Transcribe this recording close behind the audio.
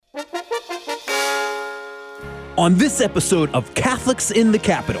on this episode of Catholics in the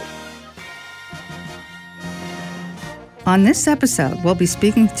Capital. On this episode, we'll be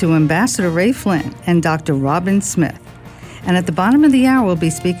speaking to Ambassador Ray Flynn and Dr. Robin Smith. And at the bottom of the hour, we'll be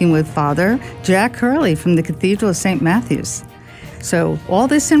speaking with Father Jack Hurley from the Cathedral of St. Matthew's. So all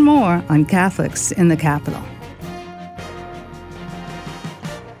this and more on Catholics in the Capital.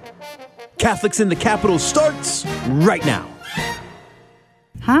 Catholics in the Capital starts right now.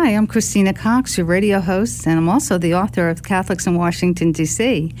 Hi, I'm Christina Cox, your radio host, and I'm also the author of Catholics in Washington,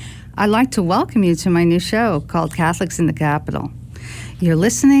 D.C. I'd like to welcome you to my new show called Catholics in the Capital. You're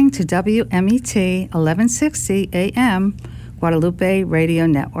listening to WMET 1160 AM Guadalupe Radio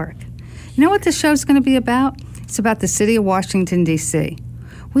Network. You know what this show is going to be about? It's about the city of Washington, D.C.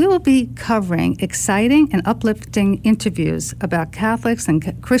 We will be covering exciting and uplifting interviews about Catholics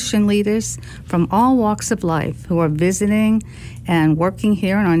and Christian leaders from all walks of life who are visiting and working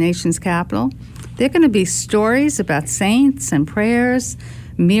here in our nation's capital. They're going to be stories about saints and prayers,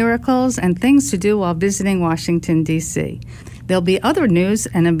 miracles, and things to do while visiting Washington, D.C. There'll be other news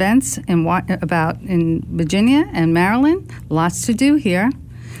and events in Virginia and Maryland. Lots to do here.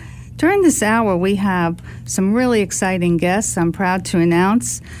 During this hour, we have some really exciting guests. I'm proud to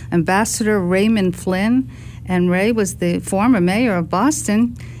announce Ambassador Raymond Flynn. And Ray was the former mayor of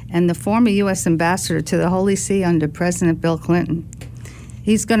Boston and the former U.S. ambassador to the Holy See under President Bill Clinton.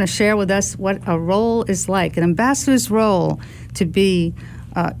 He's going to share with us what a role is like, an ambassador's role to be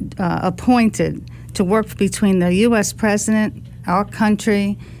appointed to work between the U.S. president, our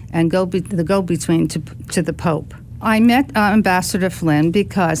country, and the go-between to the Pope. I met Ambassador Flynn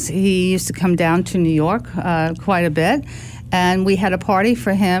because he used to come down to New York quite a bit, and we had a party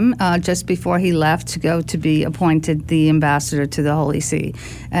for him just before he left to go to be appointed the ambassador to the Holy See.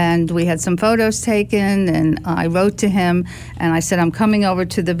 And we had some photos taken, and I wrote to him, and I said, I'm coming over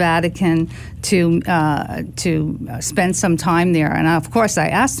to the Vatican to spend some time there. And of course, I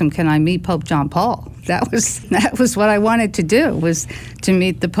asked him, can I meet Pope John Paul? That was what I wanted to do, was to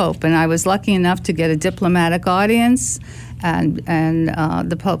meet the Pope. And I was lucky enough to get a diplomatic audience, and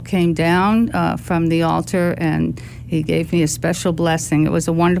the Pope came down from the altar, and he gave me a special blessing. It was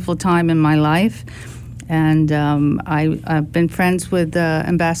a wonderful time in my life, and I've been friends with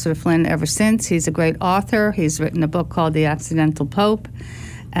Ambassador Flynn ever since. He's a great author. He's written a book called The Accidental Pope,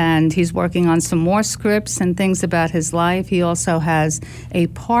 and he's working on some more scripts and things about his life. He also has a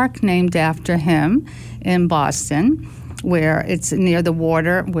park named after him in Boston, where it's near the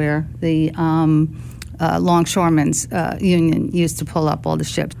water, where the Longshoremen's Union used to pull up all the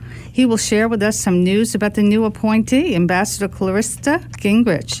ships. He will share with us some news about the new appointee, Ambassador Clarissa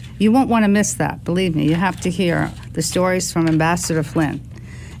Gingrich. You won't want to miss that, believe me. You have to hear the stories from Ambassador Flynn.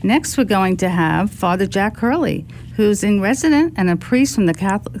 Next, we're going to have Father Jack Hurley, who's in resident and a priest from the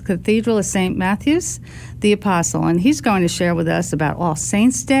Cathedral of St. Matthew's, the Apostle. And he's going to share with us about All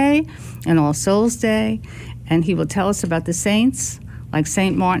Saints' Day and All Souls' Day. And he will tell us about the saints like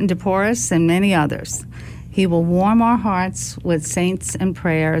St. Martin de Porres and many others. He will warm our hearts with saints and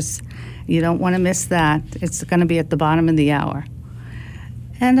prayers. You don't want to miss that. It's going to be at the bottom of the hour.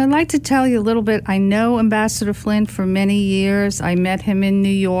 And I'd like to tell you a little bit. I know Ambassador Flynn for many years. I met him in New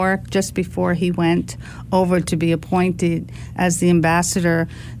York just before he went over to be appointed as the ambassador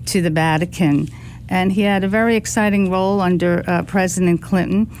to the Vatican. And he had a very exciting role under President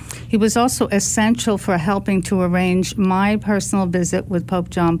Clinton. He was also essential for helping to arrange my personal visit with Pope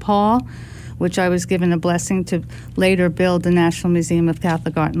John Paul, which I was given a blessing to later build the National Museum of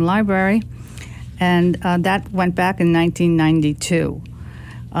Catholic Art and Library. And that went back in 1992.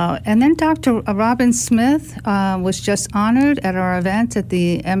 And then Dr. Robin Smith was just honored at our event at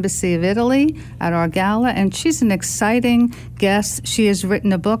the Embassy of Italy at our gala, and she's an exciting guest. She has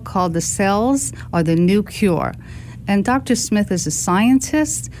written a book called The Cells Are the New Cure. And Dr. Smith is a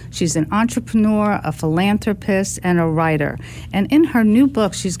scientist, she's an entrepreneur, a philanthropist, and a writer. And in her new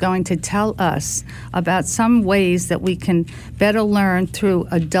book, she's going to tell us about some ways that we can better learn through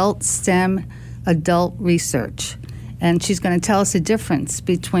adult research. And she's going to tell us the difference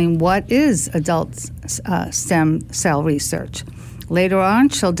between what is adult stem cell research. Later on,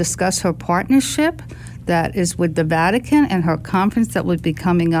 she'll discuss her partnership that is with the Vatican and her conference that will be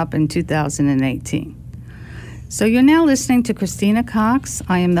coming up in 2018. So you're now listening to Christina Cox.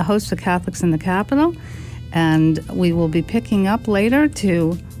 I am the host for Catholics in the Capital, and we will be picking up later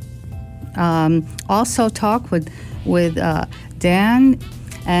to also talk with Dan,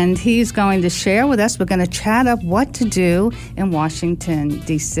 and he's going to share with us. We're going to chat up what to do in Washington,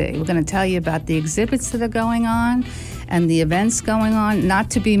 D.C. We're going to tell you about the exhibits that are going on and the events going on, not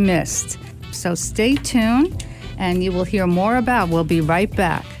to be missed. So stay tuned, and you will hear more about. We'll be right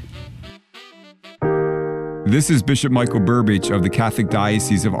back. This is Bishop Michael Burbidge of the Catholic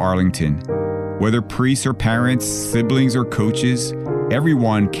Diocese of Arlington. Whether priests or parents, siblings or coaches,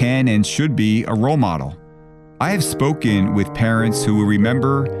 everyone can and should be a role model. I have spoken with parents who will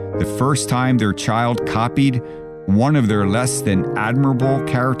remember the first time their child copied one of their less than admirable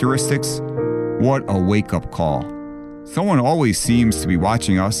characteristics. What a wake-up call. Someone always seems to be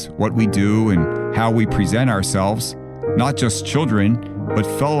watching us, what we do and how we present ourselves, not just children, but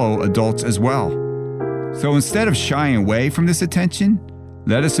fellow adults as well. So instead of shying away from this attention,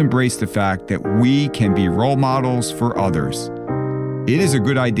 let us embrace the fact that we can be role models for others. It is a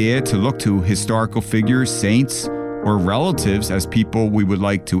good idea to look to historical figures, saints, or relatives as people we would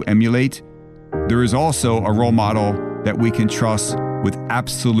like to emulate. There is also a role model that we can trust with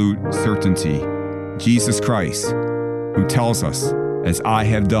absolute certainty, Jesus Christ, who tells us, "As I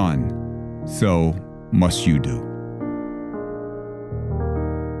have done, so must you do."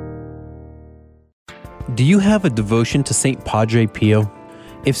 Do you have a devotion to St. Padre Pio?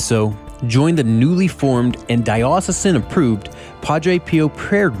 If so, join the newly formed and diocesan-approved Padre Pio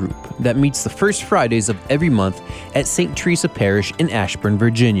prayer group that meets the first Fridays of every month at St. Teresa Parish in Ashburn,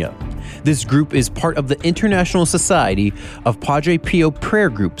 Virginia. This group is part of the International Society of Padre Pio prayer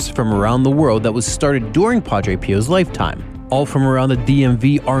groups from around the world that was started during Padre Pio's lifetime. All from around the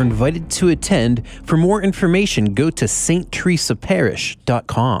DMV are invited to attend. For more information, go to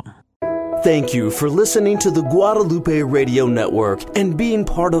stteresaparish.com. Thank you for listening to the Guadalupe Radio Network and being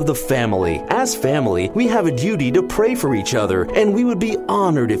part of the family. As family, we have a duty to pray for each other, and we would be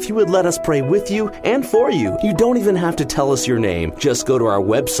honored if you would let us pray with you and for you. You don't even have to tell us your name. Just go to our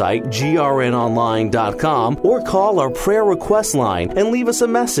website, grnonline.com, or call our prayer request line and leave us a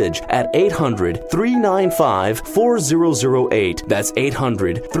message at 800-395-4008. That's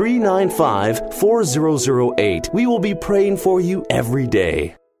 800-395-4008. We will be praying for you every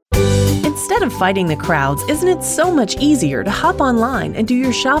day. Instead of fighting the crowds, isn't it so much easier to hop online and do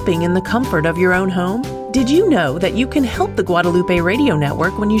your shopping in the comfort of your own home? Did you know that you can help the Guadalupe Radio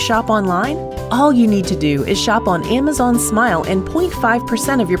Network when you shop online? All you need to do is shop on Amazon Smile and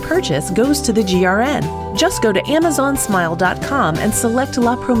 0.5% of your purchase goes to the GRN. Just go to amazonsmile.com and select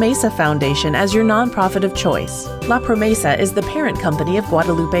La Promesa Foundation as your nonprofit of choice. La Promesa is the parent company of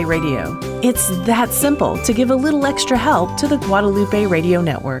Guadalupe Radio. It's that simple to give a little extra help to the Guadalupe Radio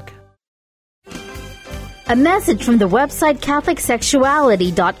Network. A message from the website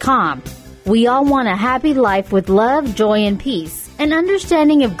CatholicSexuality.com. We all want a happy life with love, joy, and peace. An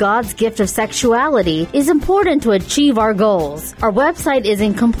understanding of God's gift of sexuality is important to achieve our goals. Our website is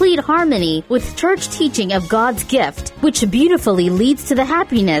in complete harmony with church teaching of God's gift, which beautifully leads to the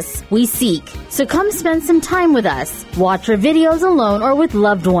happiness we seek. So come spend some time with us. Watch our videos alone or with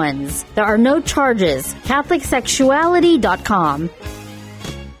loved ones. There are no charges. CatholicSexuality.com.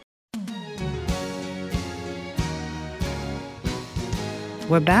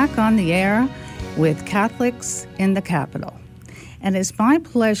 We're back on the air with Catholics in the Capital. And it's my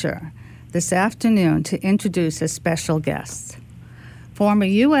pleasure this afternoon to introduce a special guest, former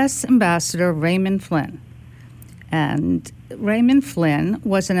U.S. Ambassador Raymond Flynn. And Raymond Flynn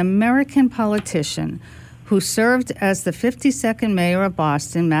was an American politician who served as the 52nd mayor of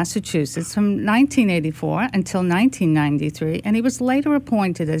Boston, Massachusetts from 1984 until 1993, and he was later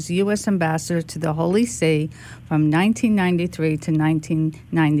appointed as U.S. Ambassador to the Holy See from 1993 to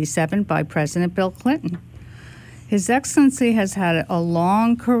 1997 by President Bill Clinton. His Excellency has had a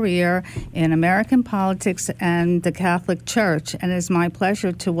long career in American politics and the Catholic Church, and it is my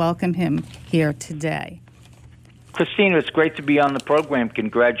pleasure to welcome him here today. Christina, it's great to be on the program.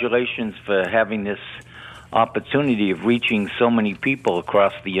 Congratulations for having this opportunity of reaching so many people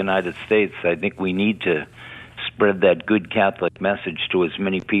across the United States. I think we need to spread that good Catholic message to as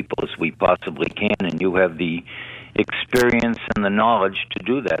many people as we possibly can, and you have the experience and the knowledge to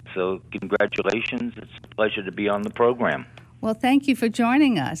do that. So congratulations. It's a pleasure to be on the program. Well, thank you for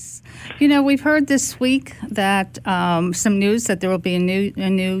joining us. You know, we've heard this week that some news that there will be a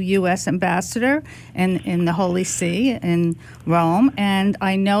new U.S. ambassador in the Holy See in Rome, and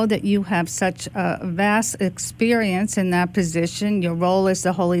I know that you have such a vast experience in that position. Your role as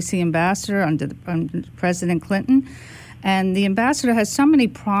the Holy See ambassador under President Clinton, and the ambassador has so many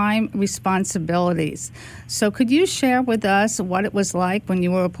prime responsibilities. So could you share with us what it was like when you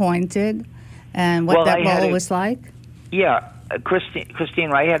were appointed and what that role was like? Yeah,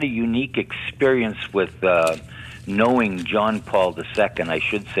 Christine, I had a unique experience with knowing John Paul II, I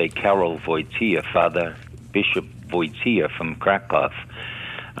should say Karol Wojtyła, Father Bishop Wojtyła from Krakow,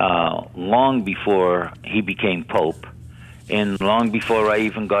 long before he became Pope and long before I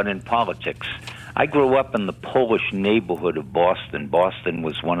even got in politics. I grew up in the Polish neighborhood of Boston. Boston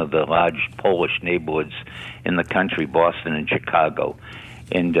was one of the large Polish neighborhoods in the country, Boston and Chicago.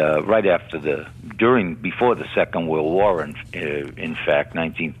 And right after before the Second World War, in fact,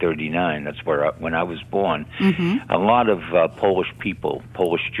 1939, that's when I was born, a lot of Polish people,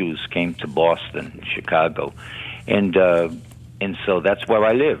 Polish Jews, came to Boston, Chicago. And so that's where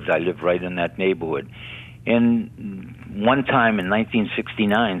I lived. I lived right in that neighborhood. And one time in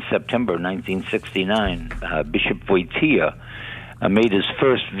 1969, September 1969, Bishop Wojtyła made his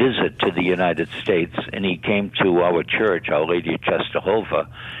first visit to the United States, and he came to our church, Our Lady of Czestochowa,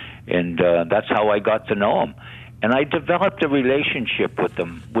 and that's how I got to know him. And I developed a relationship with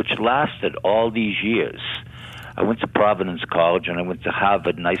him, which lasted all these years. I went to Providence College, and I went to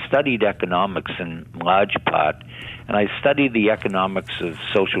Harvard, and I studied economics in large part, and I studied the economics of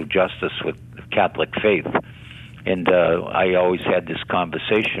social justice with Catholic faith. And I always had this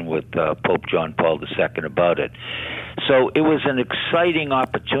conversation with Pope John Paul II about it. So it was an exciting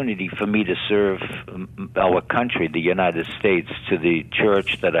opportunity for me to serve our country, the United States, to the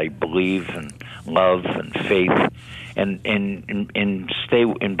church that I believe and love and faith, and stay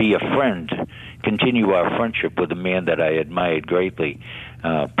and be a friend, continue our friendship with a man that I admired greatly,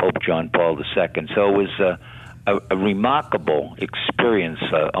 Pope John Paul II. So it was a remarkable experience,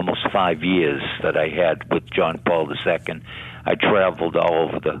 almost 5 years that I had with John Paul II. I traveled all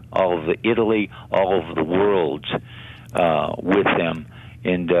over Italy, all over the world with him,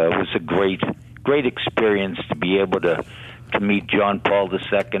 and it was a great experience to be able to meet John Paul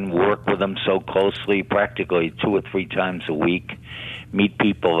II, work with him so closely, practically 2 or 3 times a week, meet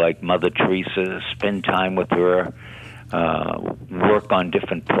people like Mother Teresa, spend time with her, work on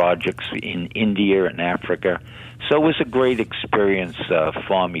different projects in India and Africa. So it was a great experience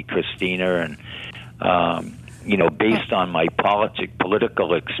for me, Christina, and based on my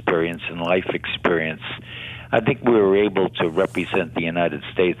political experience and life experience, I think we were able to represent the United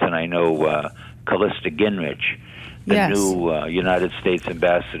States, and I know Callista Gingrich, the new United States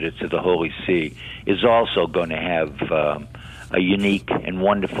ambassador to the Holy See, is also going to have a unique and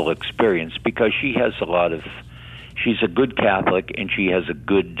wonderful experience because she's a good Catholic, and she has a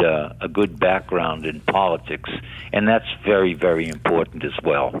good background in politics, and that's very, very important as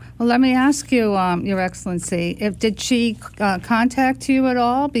well. Well, let me ask you, Your Excellency, did she contact you at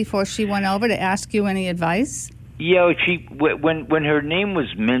all before she went over to ask you any advice? Yeah, when her name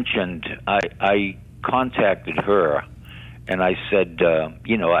was mentioned, I contacted her, and I said,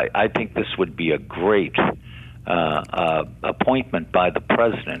 I think this would be a great appointment by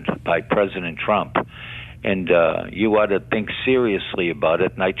President Trump. And you ought to think seriously about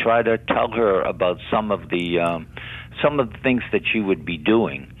it. And I try to tell her about some of the things that she would be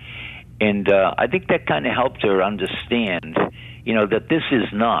doing, and I think that kind of helped her understand, that this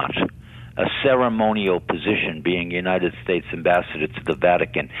is not a ceremonial position, being United States ambassador to the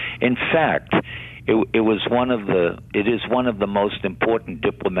Vatican. In fact, it is one of the most important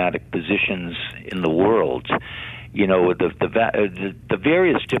diplomatic positions in the world. The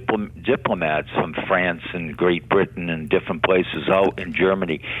various diplomats from France and Great Britain and different places out in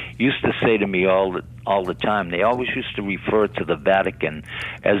Germany used to say to me all the time, they always used to refer to the Vatican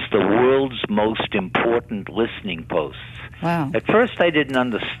as the world's most important listening posts. Wow. At first I didn't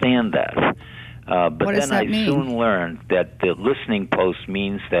understand that. But then I soon learned that the listening post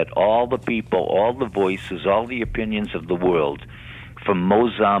means that all the people, all the voices, all the opinions of the world, from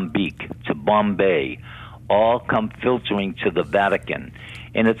Mozambique to Bombay, all come filtering to the Vatican.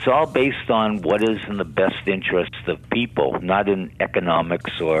 And it's all based on what is in the best interest of people, not in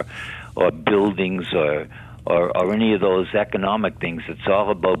economics or buildings or any of those economic things. It's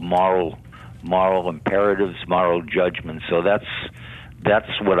all about moral imperatives, moral judgment. So that's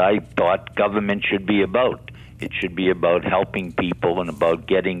what I thought government should be about. It should be about helping people and about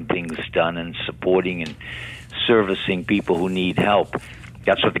getting things done and supporting and servicing people who need help.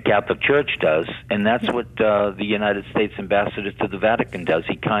 That's what the Catholic Church does, and that's what the United States ambassador to the Vatican does.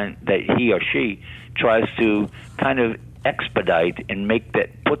 He or she tries to kind of expedite and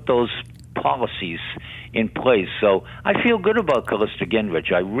put those policies in place. So I feel good about Callista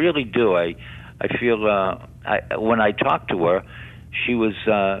Gingrich. I really do. I feel when I talked to her, she was,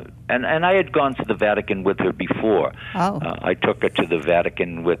 and I had gone to the Vatican with her before. Oh. I took her to the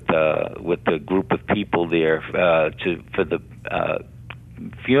Vatican with a group of people there for the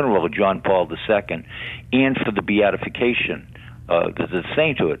funeral of John Paul II and for the beatification, the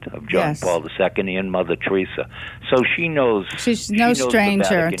sainthood of John Paul II and Mother Teresa. So she knows. She's no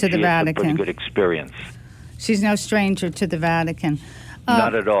stranger to the Vatican. She has a pretty good experience. She's no stranger to the Vatican.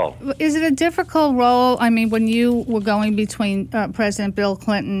 Not at all. Is it a difficult role? I mean, when you were going between President Bill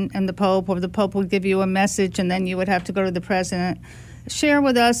Clinton and the Pope, or the Pope would give you a message and then you would have to go to the President, share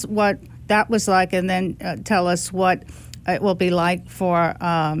with us what that was like, and then tell us what it will be like for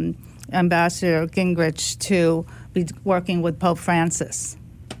Ambassador Gingrich to be working with Pope Francis.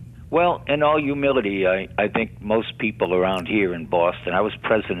 Well, in all humility, I think most people around here in Boston, I was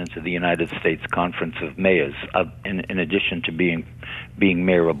president of the United States Conference of Mayors, in addition to being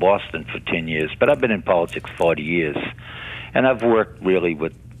mayor of Boston for 10 years. But I've been in politics 40 years. And I've worked really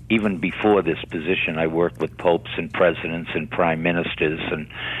with, even before this position, I worked with popes and presidents and prime ministers. And,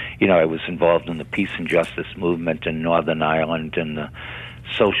 I was involved in the peace and justice movement in Northern Ireland and the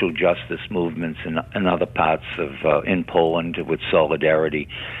social justice movements in other parts of in Poland with Solidarity.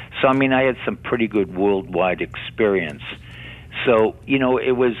 So I had some pretty good worldwide experience. So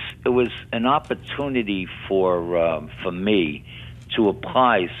it was an opportunity for me to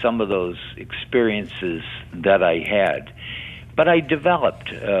apply some of those experiences that I had. But I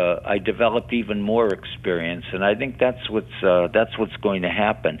developed even more experience, and I think that's what's going to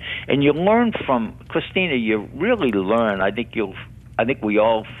happen. And you learn from Christina. You really learn. I think we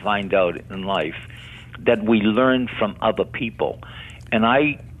all find out in life that we learn from other people. And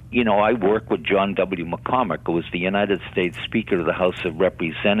I work with John W. McCormick, who was the United States Speaker of the House of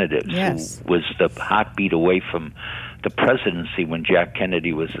Representatives, yes, who was the heartbeat away from the presidency when Jack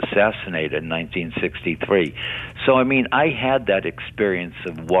Kennedy was assassinated in 1963. So, I had that experience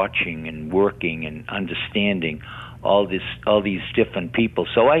of watching and working and understanding all these different people.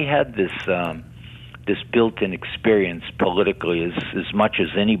 So I had this built-in experience politically as much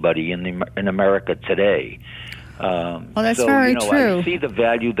as anybody in America today. Well, that's very true. I see the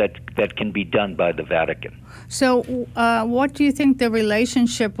value that can be done by the Vatican. So what do you think the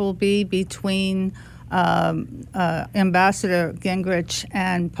relationship will be between Ambassador Gingrich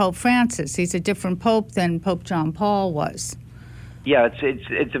and Pope Francis? He's a different pope than Pope John Paul was. Yeah,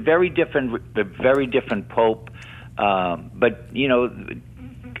 it's a very different pope. But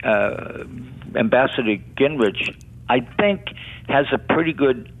Ambassador Gingrich, I think, has a pretty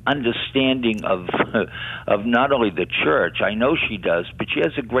good understanding of not only the church. I know she does, but she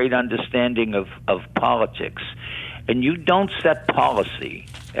has a great understanding of politics. And you don't set policy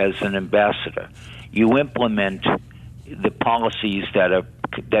as an ambassador. You implement the policies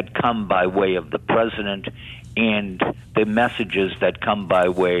that come by way of the president and the messages that come by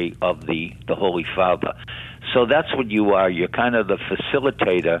way of the Holy Father. So that's what you are. You're kind of the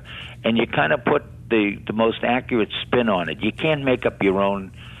facilitator, and you kind of put the most accurate spin on it. You can't make up your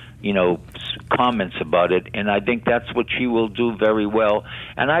own, comments about it, and I think that's what she will do very well.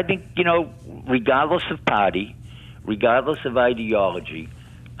 And I think, regardless of party, regardless of ideology,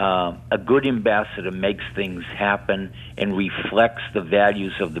 a good ambassador makes things happen and reflects the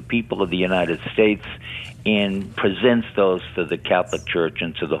values of the people of the United States and presents those to the Catholic Church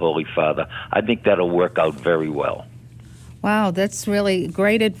and to the Holy Father. I think that'll work out very well. Wow, that's really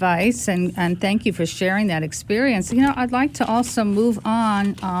great advice, and thank you for sharing that experience. I'd like to also move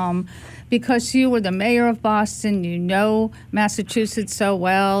on because you were the mayor of Boston, you know Massachusetts so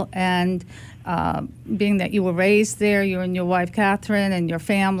well, and being that you were raised there, you and your wife Catherine and your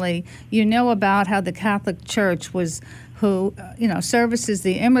family, you know about how the Catholic Church who services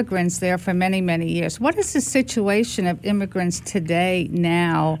the immigrants there for many, many years. What is the situation of immigrants today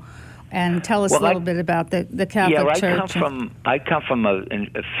now? And tell us a little bit about the Catholic Church. I come from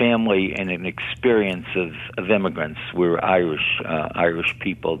a family and an experience of immigrants. We're Irish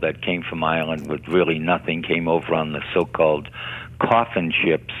people that came from Ireland with really nothing, came over on the so-called coffin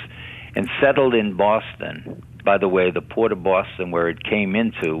ships and settled in Boston. By the way, the port of Boston, where it came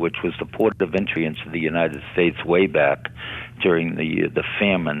into, which was the port of entry into the United States way back during the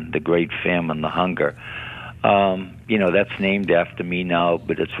famine, the Great Famine, the hunger. That's named after me now,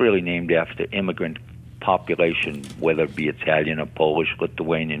 but it's really named after immigrant population, whether it be Italian or Polish,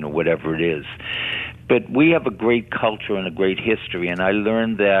 Lithuanian, or whatever it is. But we have a great culture and a great history, and I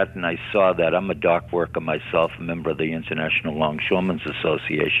learned that and I saw that. I'm a dock worker myself, a member of the International Longshoremen's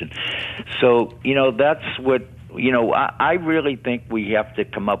Association. So, that's what, I really think we have to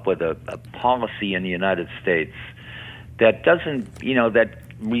come up with a policy in the United States that doesn't, that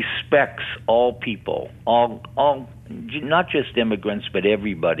respects all people, all, not just immigrants, but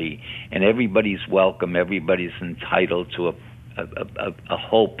everybody, and everybody's welcome. Everybody's entitled to a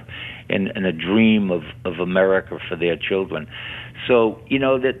hope and a dream of America for their children. So,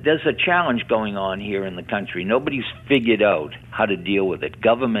 there's a challenge going on here in the country. Nobody's figured out how to deal with it.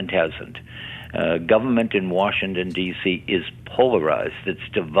 Government hasn't. Government in Washington, D.C. is polarized. It's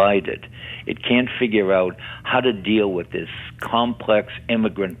divided. It can't figure out how to deal with this complex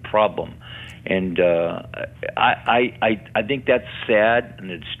immigrant problem. And I think that's sad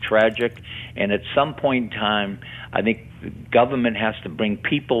and it's tragic. And at some point in time, I think the government has to bring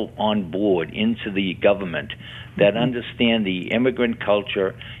people on board into the government that understand the immigrant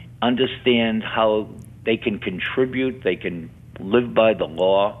culture, understand how they can contribute, they can live by the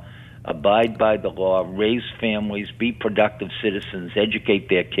law, abide by the law, raise families, be productive citizens, educate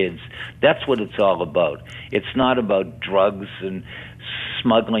their kids. That's what it's all about. It's not about drugs and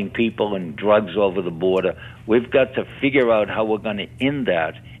smuggling people and drugs over the border. We've got to figure out how we're going to end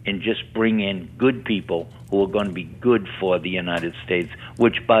that and just bring in good people who are going to be good for the United States,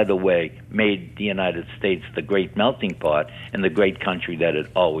 which, by the way, made the United States the great melting pot and the great country that it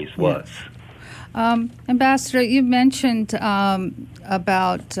always was. Yes. Ambassador, you mentioned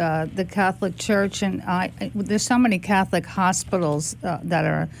about the Catholic Church, and there's so many Catholic hospitals that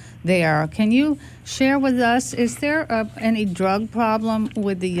are there. Can you share with us, is there any drug problem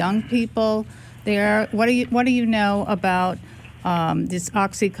with the young people there? What do you know about this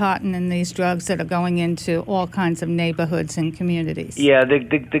OxyContin and these drugs that are going into all kinds of neighborhoods and communities? Yeah,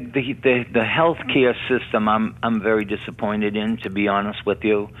 the healthcare system, I'm very disappointed in, to be honest with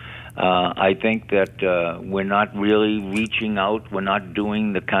you. I think that we're not really reaching out. We're not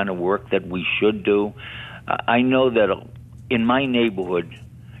doing the kind of work that we should do. I know that in my neighborhood,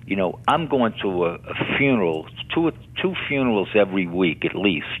 you know, I'm going to a funeral, two funerals every week at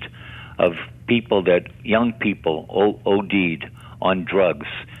least, of people young people OD'd on drugs.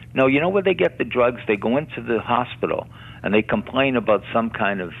 No, you know where they get the drugs? They go into the hospital and they complain about some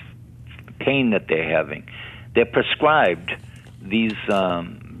kind of pain that they're having. They're prescribed these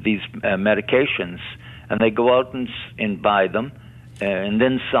medications, and they go out and buy them and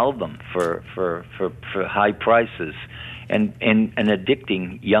then sell them for high prices and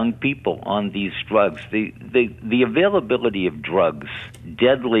addicting young people on these drugs. The availability of drugs,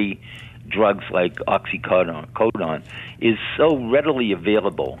 deadly drugs like OxyContin, is so readily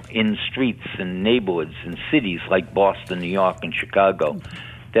available in streets and neighborhoods and cities like Boston, New York, and Chicago,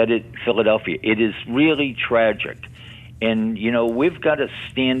 Philadelphia. It is really tragic. And, you know, we've got to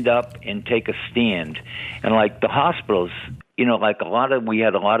stand up and take a stand. And like the hospitals, you know, like we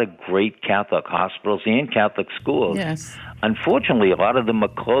had a lot of great Catholic hospitals and Catholic schools. Yes. Unfortunately, a lot of them are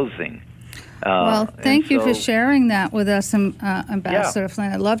closing. Well, thank you for sharing that with us, Ambassador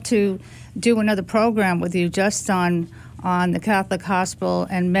Flynn. I'd love to do another program with you just on the Catholic hospital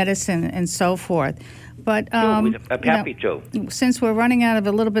and medicine and so forth. But I'm happy to. Since we're running out of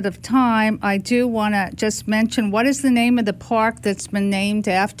a little bit of time, I do want to just mention, what is the name of the park that's been named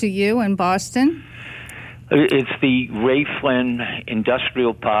after you in Boston? It's the Ray Flynn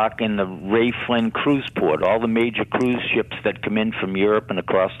Industrial Park and the Ray Flynn Cruise Port. All the major cruise ships that come in from Europe and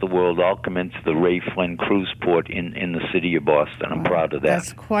across the world all come into the Ray Flynn Cruise Port in the city of Boston. I'm proud of that.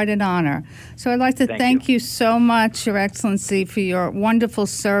 That's quite an honor. So I'd like to thank you so much, Your Excellency, for your wonderful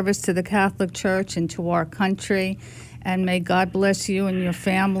service to the Catholic Church and to our country. And may God bless you and your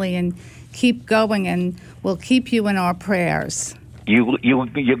family, and keep going, and we'll keep you in our prayers. You're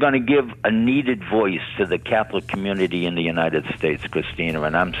going to give a needed voice to the Catholic community in the United States, Christina,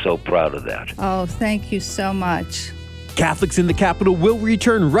 and I'm so proud of that. Oh, thank you so much. Catholics in the Capital will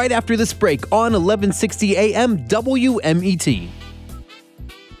return right after this break on 1160 AM WMET.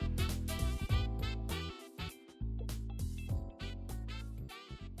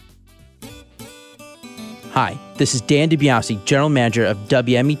 Hi, this is Dan DiBiase, General Manager of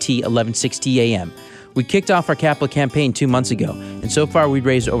WMET 1160 AM. We kicked off our capital campaign 2 months ago, and so far we've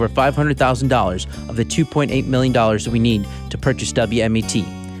raised over $500,000 of the $2.8 million that we need to purchase WMET.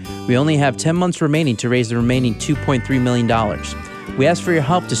 We only have 10 months remaining to raise the remaining $2.3 million. We ask for your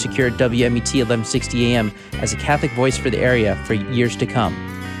help to secure WMET 1160 AM as a Catholic voice for the area for years to come.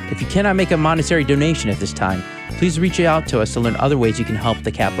 If you cannot make a monetary donation at this time, please reach out to us to learn other ways you can help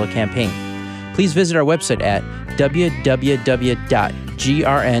the capital campaign. Please visit our website at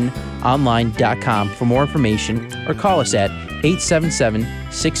www.grnonline.com for more information, or call us at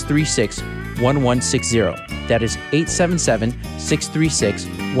 877-636-1160. That is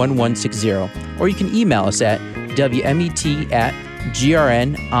 877-636-1160. Or you can email us at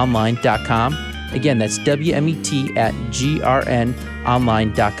wmet@grnonline.com. Again, that's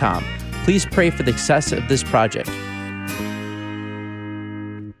wmet@grnonline.com. Please pray for the success of this project.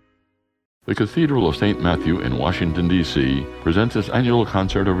 The Cathedral of St. Matthew in Washington, D.C. presents its annual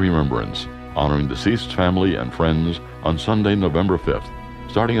Concert of Remembrance, honoring deceased family and friends on Sunday, November 5th.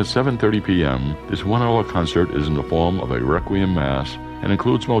 Starting at 7:30 p.m., this one-hour concert is in the form of a Requiem Mass and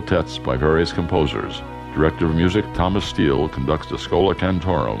includes motets by various composers. Director of Music Thomas Steele conducts the Schola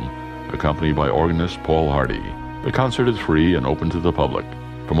Cantorum, accompanied by organist Paul Hardy. The concert is free and open to the public.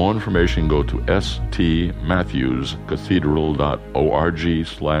 For more information, go to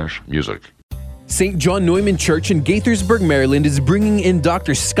stmatthewscathedral.org/music. St. John Neumann Church in Gaithersburg, Maryland is bringing in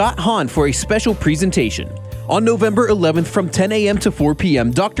Dr. Scott Hahn for a special presentation. On November 11th from 10 a.m. to 4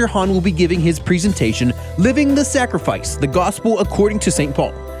 p.m., Dr. Hahn will be giving his presentation, Living the Sacrifice, the Gospel According to St.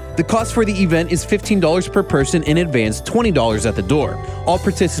 Paul. The cost for the event is $15 per person in advance, $20 at the door. All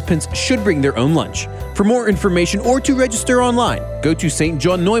participants should bring their own lunch. For more information or to register online, go to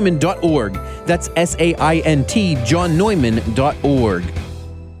stjohnneumann.org. That's SAINT, johnneumann.org.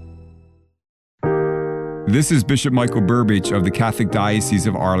 This is Bishop Michael Burbidge of the Catholic Diocese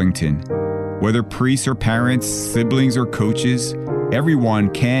of Arlington. Whether priests or parents, siblings or coaches, everyone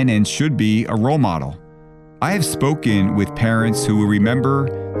can and should be a role model. I have spoken with parents who will remember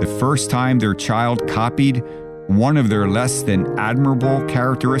the first time their child copied one of their less than admirable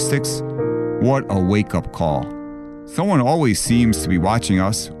characteristics. What a wake-up call. Someone always seems to be watching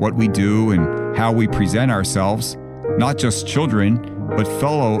us, what we do and how we present ourselves, not just children, but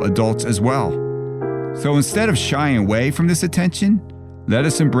fellow adults as well. So instead of shying away from this attention, let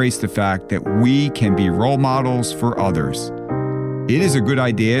us embrace the fact that we can be role models for others. It is a good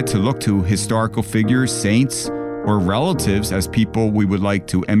idea to look to historical figures, saints, or relatives as people we would like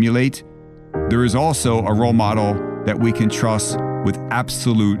to emulate. There is also a role model that we can trust with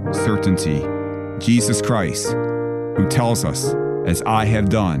absolute certainty, Jesus Christ, who tells us, "As I have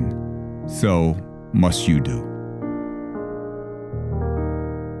done, so must you do."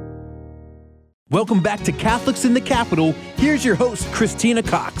 Welcome back to Catholics in the Capital. Here's your host, Christina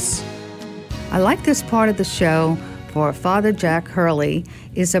Cox. I like this part of the show, for Father Jack Hurley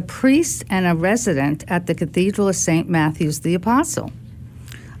is a priest and a resident at the Cathedral of St. Matthew's the Apostle.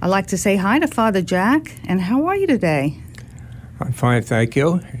 I'd like to say hi to Father Jack, and how are you today? I'm fine, thank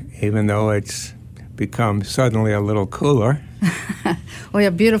you, even though it's become suddenly a little cooler. We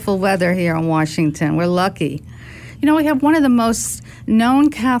have beautiful weather here in Washington. We're lucky. You know, we have one of the most known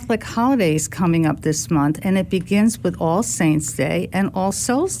Catholic holidays coming up this month, and it begins with All Saints' Day and All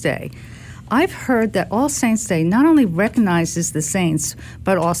Souls' Day. I've heard that All Saints' Day not only recognizes the saints,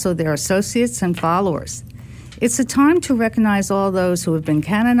 but also their associates and followers. It's a time to recognize all those who have been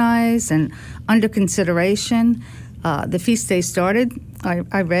canonized and under consideration. The feast day started,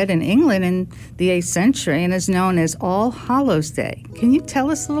 I read, in England in the 8th century and is known as All Hallows' Day. Can you tell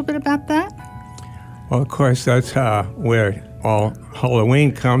us a little bit about that? Well, of course, that's where All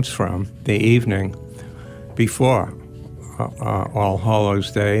Halloween comes from, the evening before All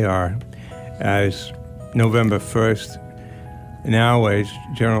Hallows' Day, or as November 1st now is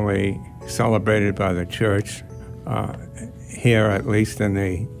generally celebrated by the Church, here at least in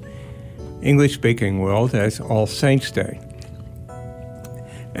the English-speaking world, as All Saints' Day.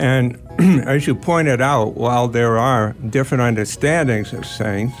 And as you pointed out, while there are different understandings of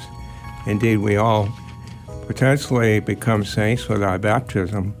saints, indeed we all potentially become saints with our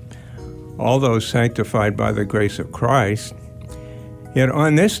baptism, all those sanctified by the grace of Christ, yet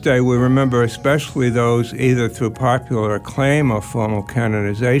on this day we remember especially those either through popular acclaim or formal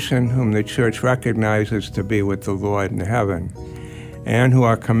canonization whom the Church recognizes to be with the Lord in heaven, and who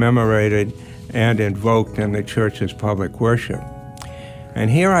are commemorated and invoked in the Church's public worship. And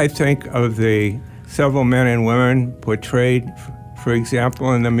here I think of the several men and women portrayed, for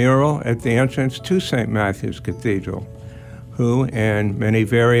example, in the mural at the entrance to St. Matthew's Cathedral, who in many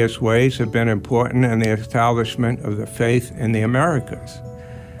various ways have been important in the establishment of the faith in the Americas.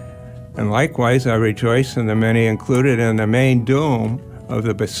 And likewise, I rejoice in the many included in the main dome of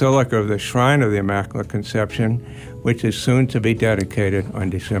the Basilica of the Shrine of the Immaculate Conception, which is soon to be dedicated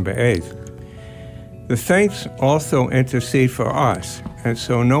on December 8th. The saints also intercede for us, and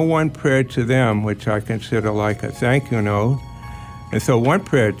so no one prayer to them, which I consider like a thank you note, and so one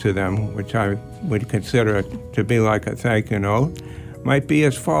prayer to them, which I would consider to be like a thank you note, might be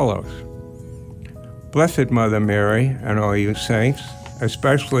as follows. Blessed Mother Mary and all you saints,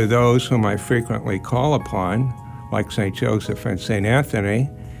 especially those whom I frequently call upon, like St. Joseph and St. Anthony,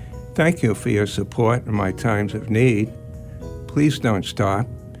 thank you for your support in my times of need. Please don't stop,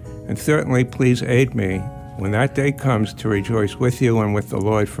 and certainly please aid me when that day comes to rejoice with you and with the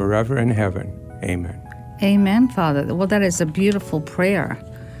Lord forever in heaven. Amen. Amen, Father. Well, that is a beautiful prayer.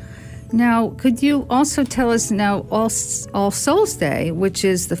 Now, could you also tell us now All Souls Day, which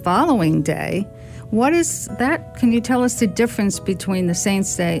is the following day, what is that? Can you tell us the difference between the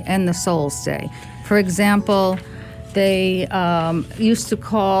Saints' Day and the Souls' Day? For example, They used to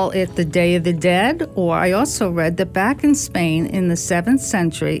call it the Day of the Dead, or I also read that back in Spain in the 7th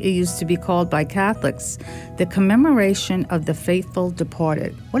century, it used to be called by Catholics the Commemoration of the Faithful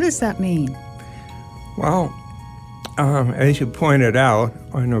Departed. What does that mean? Well, as you pointed out,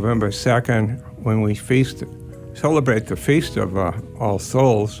 on November 2nd, when we celebrate the Feast of All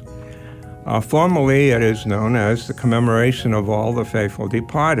Souls, formally it is known as the Commemoration of All the Faithful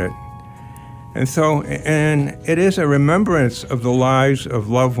Departed. And it is a remembrance of the lives of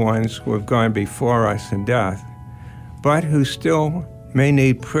loved ones who have gone before us in death, but who still may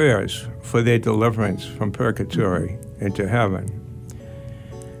need prayers for their deliverance from purgatory into heaven.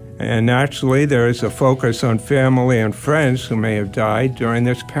 And naturally, there is a focus on family and friends who may have died during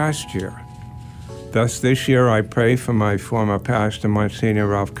this past year. Thus, this year I pray for my former pastor, Monsignor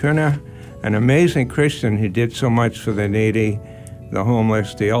Ralph Kuna, an amazing Christian who did so much for the needy, the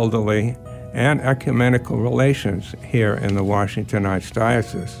homeless, the elderly, and ecumenical relations here in the Washington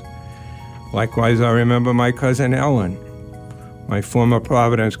Archdiocese. Likewise, I remember my cousin Ellen, my former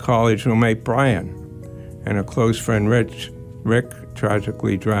Providence College roommate Brian, and a close friend Rick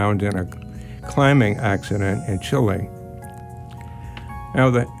tragically drowned in a climbing accident in Chile. Now,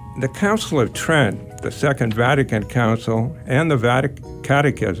 the Council of Trent, the Second Vatican Council, and the Vatican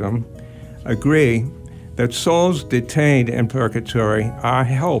Catechism agree that souls detained in purgatory are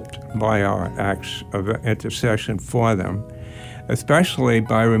helped by our acts of intercession for them, especially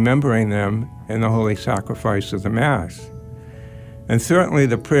by remembering them in the holy sacrifice of the Mass. And certainly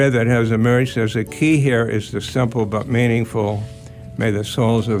the prayer that has emerged as a key here is the simple but meaningful, "May the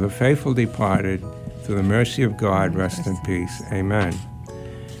souls of the faithful departed, through the mercy of God, rest in peace. Amen."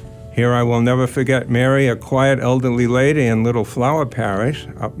 Here I will never forget Mary, a quiet elderly lady in Little Flower Parish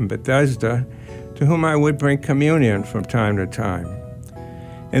up in Bethesda, to whom I would bring communion from time to time.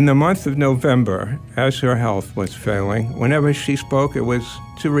 In the month of November, as her health was failing, whenever she spoke, it was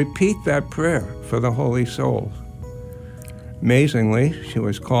to repeat that prayer for the holy souls. Amazingly, she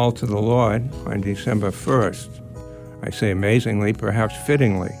was called to the Lord on December 1st. I say amazingly, perhaps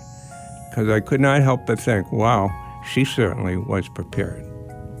fittingly, because I could not help but think, wow, she certainly was prepared.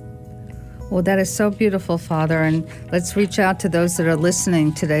 Well, that is so beautiful, Father, and let's reach out to those that are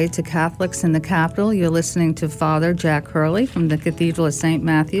listening today, to Catholics in the Capital. You're listening to Father Jack Hurley from the Cathedral of St.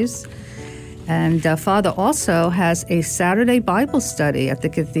 Matthew's. And Father also has a Saturday Bible study at the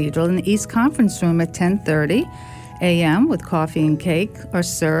Cathedral in the East Conference Room at 10:30 a.m. with coffee and cake are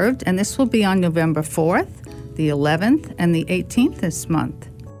served, and this will be on November 4th, the 11th, and the 18th this month.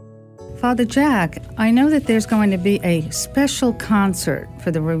 Father Jack, I know that there's going to be a special concert for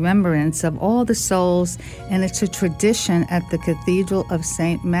the remembrance of all the souls, and it's a tradition at the Cathedral of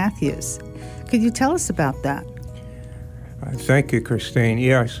St. Matthew's. Could you tell us about that? Thank you, Christine.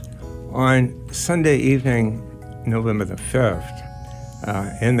 Yes, on Sunday evening, November the 5th,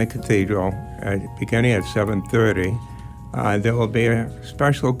 in the Cathedral, beginning at 7:30, there will be a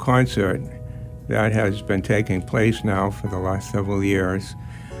special concert that has been taking place now for the last several years.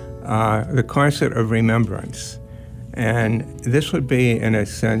 The Concert of Remembrance. And this would be, in a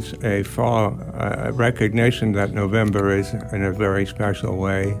sense, a recognition that November is, in a very special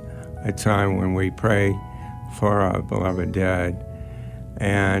way, a time when we pray for our beloved dead.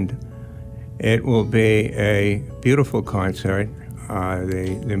 And it will be a beautiful concert.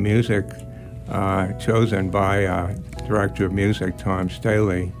 The music chosen by Director of Music, Tom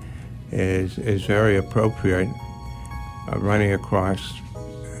Staley, is very appropriate, running across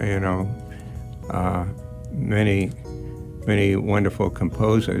many wonderful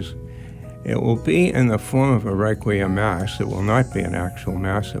composers. It will be in the form of a Requiem Mass. It will not be an actual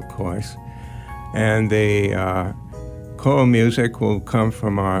Mass, of course. And the choral music will come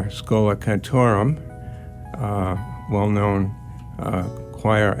from our Schola Cantorum, well-known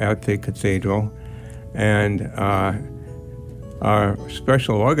choir at the Cathedral. And our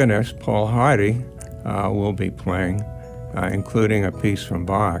special organist, Paul Hardy, will be playing, including a piece from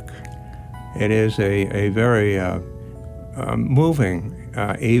Bach. It is a very moving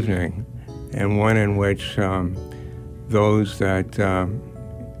evening, and one in which those that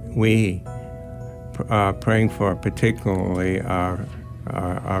we are praying for particularly are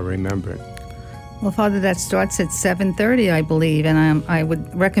remembered. Well, Father, that starts at 7:30, I believe, and I would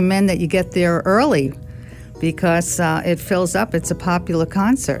recommend that you get there early because it fills up. It's a popular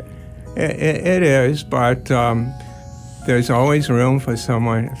concert. It is, but there's always room for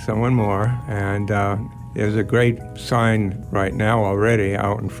someone more, and there's a great sign right now already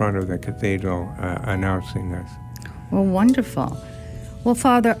out in front of the cathedral announcing this. Well, wonderful. Well,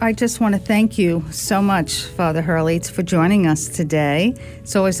 Father, I just want to thank you so much, Father Hurley, for joining us today.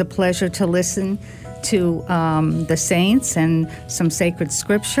 It's always a pleasure to listen to the saints and some sacred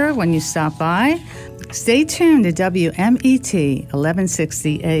scripture when you stop by. Stay tuned to WMET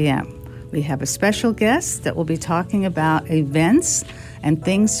 1160 AM. We have a special guest that will be talking about events and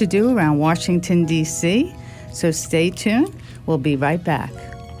things to do around Washington, D.C. So stay tuned. We'll be right back.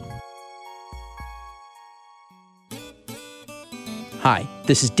 Hi,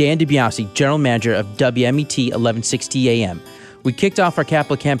 this is Dan DiBiase, General Manager of WMET 1160 AM. We kicked off our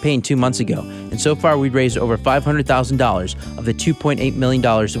capital campaign 2 months ago, and so far we've raised over $500,000 of the $2.8 million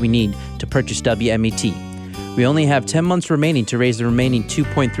that we need to purchase WMET. We only have 10 months remaining to raise the remaining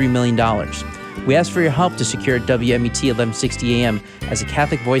 $2.3 million. We ask for your help to secure WMET 1160 AM as a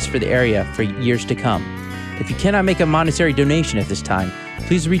Catholic voice for the area for years to come. If you cannot make a monetary donation at this time,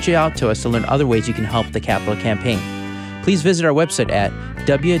 please reach out to us to learn other ways you can help the capital campaign. Please visit our website at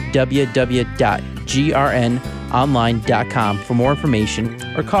www.grnonline.com for more information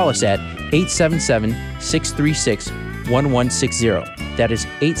or call us at 877-636-1160. That is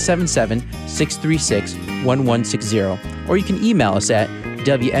 877-636-1160. Or you can email us at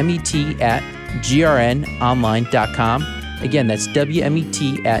wmet@grnonline.com. Again, that's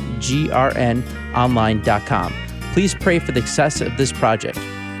wmet@grnonline.com. Please pray for the success of this project.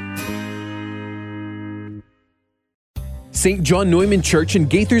 St. John Neumann Church in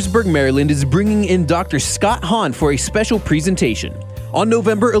Gaithersburg, Maryland is bringing in Dr. Scott Hahn for a special presentation. On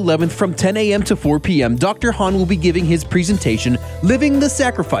November 11th from 10 a.m. to 4 p.m., Dr. Hahn will be giving his presentation, Living the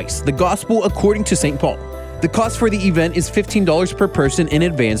Sacrifice, the Gospel According to St. Paul. The cost for the event is $15 per person in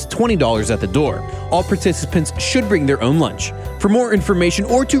advance, $20 at the door. All participants should bring their own lunch. For more information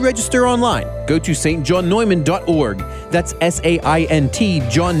or to register online, go to stjohnneumann.org. That's SAINT,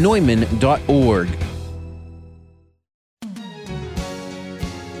 johnneumann.org.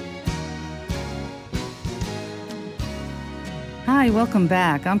 Hi, welcome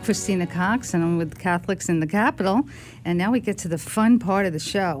back. I'm Christina Cox, and I'm with Catholics in the Capital. And now we get to the fun part of the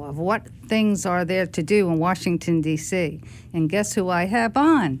show of what things are there to do in Washington, D.C. And guess who I have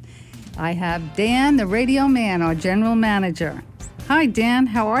on? I have Dan, the radio man, our general manager. Hi, Dan.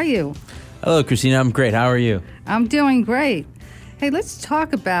 How are you? Hello, Christina. I'm great. How are you? I'm doing great. Hey, let's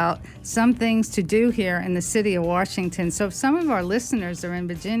talk about some things to do here in the city of Washington. So if some of our listeners are in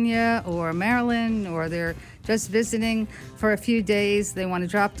Virginia or Maryland, or they're just visiting for a few days, they want to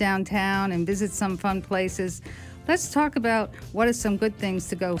drop downtown and visit some fun places, let's talk about what are some good things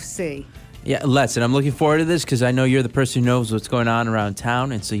to go see. Yeah, let's. And I'm looking forward to this because I know you're the person who knows what's going on around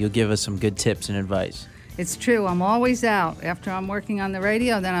town, and so you'll give us some good tips and advice. It's true. I'm always out. After I'm working on the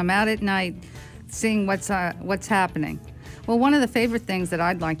radio, then I'm out at night seeing what's happening. Well, one of the favorite things that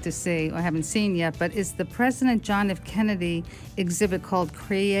I'd like to see, I haven't seen yet, but is the President John F. Kennedy exhibit called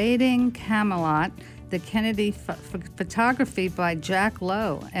Creating Camelot, the Kennedy photography by Jack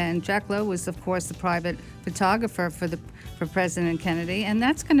Lowe. And Jack Lowe was, of course, the private photographer for President Kennedy. And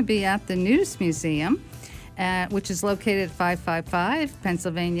that's going to be at the News Museum, which is located at 555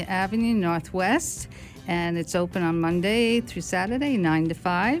 Pennsylvania Avenue Northwest. And it's open on Monday through Saturday, 9 to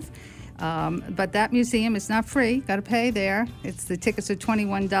 5. But that museum is not free. Got to pay there. The tickets are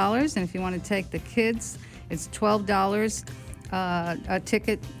 $21, and if you want to take the kids, it's $12 a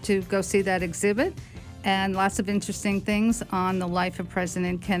ticket to go see that exhibit. And lots of interesting things on the life of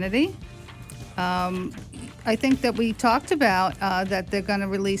President Kennedy. I think that we talked about that they're going to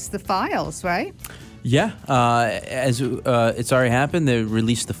release the files, right? Yeah, as it's already happened, they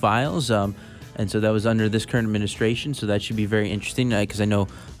released the files. And so that was under this current administration, so that should be very interesting because I know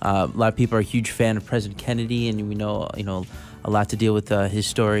a lot of people are a huge fan of President Kennedy, and we know a lot to deal with his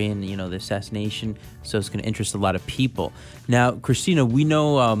story and the assassination. So it's going to interest a lot of people. Now, Christina, we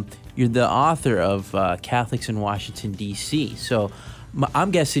know you're the author of Catholics in Washington, D.C. So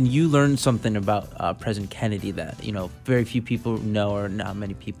I'm guessing you learned something about President Kennedy that very few people know, or not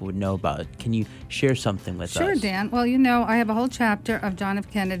many people would know about. Can you share something with us? Sure, Dan. Well, I have a whole chapter of John F.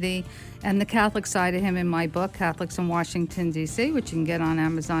 Kennedy and the Catholic side of him in my book, Catholics in Washington, D.C., which you can get on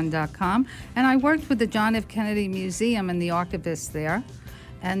Amazon.com. And I worked with the John F. Kennedy Museum and the archivist there,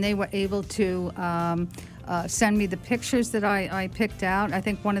 and they were able to send me the pictures that I picked out. I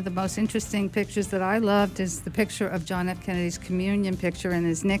think one of the most interesting pictures that I loved is the picture of John F. Kennedy's communion picture in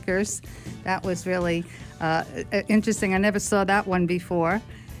his knickers. That was really interesting. I never saw that one before.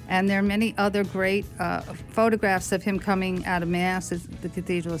 And there are many other great photographs of him coming out of Mass at the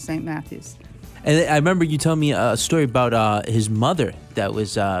Cathedral of St. Matthew's. And I remember you telling me a story about his mother that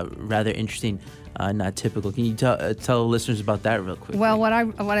was rather interesting. not typical. Can you tell listeners about that real quick? Well, what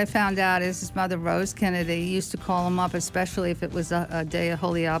I found out is his mother, Rose Kennedy, used to call him up, especially if it was a day of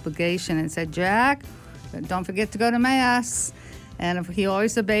holy obligation, and said, "Jack, don't forget to go to Mass." And he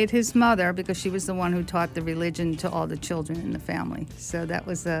always obeyed his mother because she was the one who taught the religion to all the children in the family. So that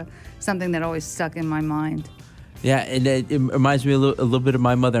was something that always stuck in my mind. Yeah, and it reminds me a little bit of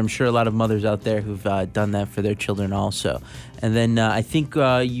my mother. I'm sure a lot of mothers out there who've done that for their children also. And then I think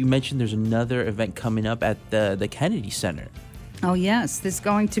you mentioned there's another event coming up at the Kennedy Center. Oh, yes. There's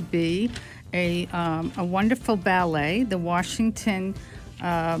going to be a wonderful ballet. The Washington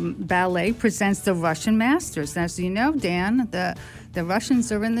Ballet presents the Russian Masters. As you know, Dan, the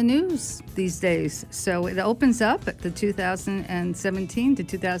Russians are in the news these days. So it opens up at the 2017 to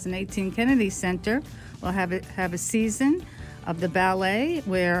 2018 Kennedy Center. We'll have a season of the ballet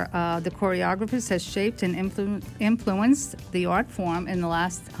where the choreographers has shaped and influenced the art form in the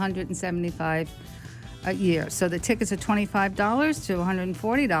last 175 years. So the tickets are $25 to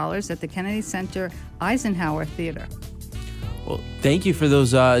 $140 at the Kennedy Center Eisenhower Theater. Well, thank you for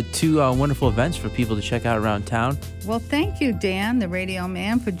those two wonderful events for people to check out around town. Well, thank you, Dan, the radio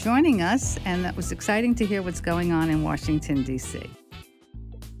man, for joining us. And that was exciting to hear what's going on in Washington, D.C.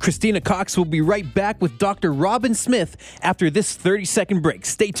 Christina Cox will be right back with Dr. Robin Smith after this 30-second break.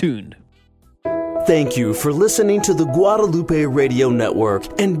 Stay tuned. Thank you for listening to the Guadalupe Radio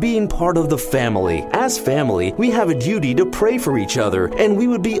Network and being part of the family. As family, we have a duty to pray for each other, and we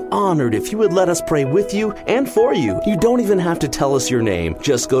would be honored if you would let us pray with you and for you. You don't even have to tell us your name.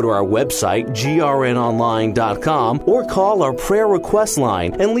 Just go to our website, grnonline.com, or call our prayer request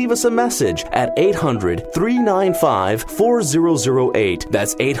line and leave us a message at 800-395-4008.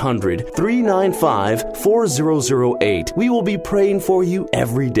 That's 800-395-4008. We will be praying for you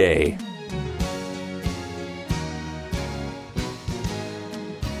every day.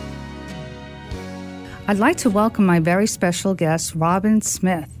 I'd like to welcome my very special guest, Robin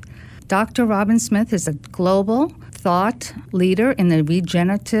Smith. Dr. Robin Smith is a global thought leader in the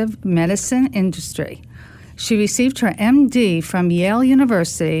regenerative medicine industry. She received her MD from Yale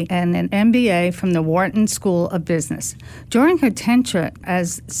University and an MBA from the Wharton School of Business. During her tenure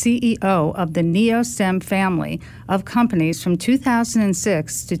as CEO of the NeoStem family of companies from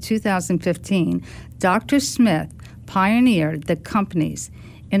 2006 to 2015, Dr. Smith pioneered the company's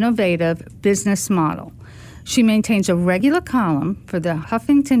innovative business model. She maintains a regular column for the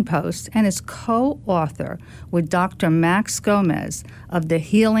Huffington Post and is co-author with Dr. Max Gomez of The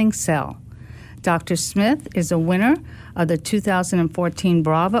Healing Cell. Dr. Smith is a winner of the 2014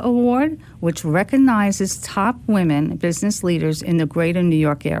 Bravo Award, which recognizes top women business leaders in the greater New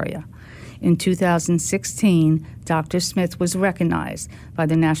York area. In 2016, Dr. Smith was recognized by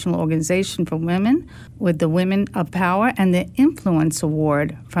the National Organization for Women with the Women of Power and the Influence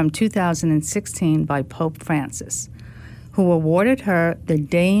Award from 2016 by Pope Francis, who awarded her the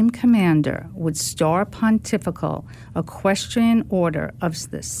Dame Commander with Star Pontifical Equestrian Order of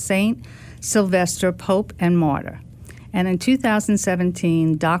the Saint Sylvester Pope and Martyr. And in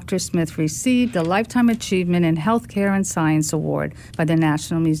 2017, Dr. Smith received the Lifetime Achievement in Healthcare and Science Award by the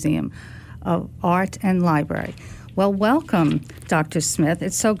National Museum of Art and Library. Well, welcome, Dr. Smith.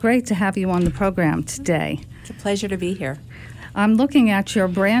 It's so great to have you on the program today. It's a pleasure to be here. I'm looking at your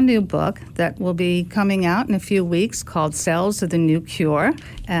brand new book that will be coming out in a few weeks called Cells of the New Cure,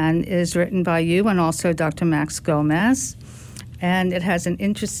 and is written by you and also Dr. Max Gomez. And it has an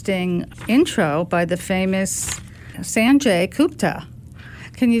interesting intro by the famous Sanjay Gupta.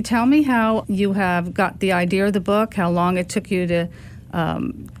 Can you tell me how you have got the idea of the book, how long it took you to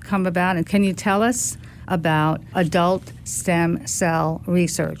come about, and can you tell us about adult stem cell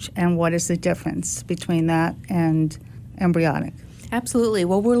research and what is the difference between that and embryonic? Absolutely.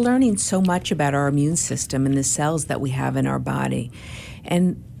 Well, we're learning so much about our immune system and the cells that we have in our body.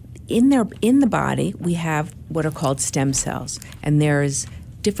 And in the body, we have what are called stem cells, and there's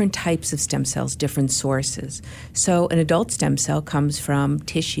different types of stem cells, different sources. So an adult stem cell comes from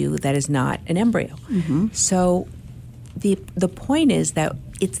tissue that is not an embryo. Mm-hmm. So the point is that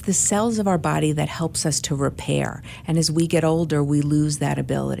it's the cells of our body that helps us to repair. And as we get older, we lose that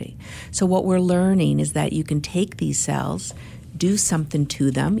ability. So what we're learning is that you can take these cells, do something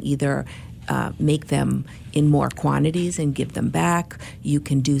to them, either make them in more quantities and give them back. You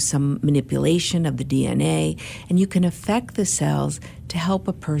can do some manipulation of the DNA, and you can affect the cells to help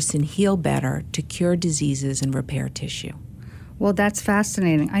a person heal better, to cure diseases and repair tissue. Well, that's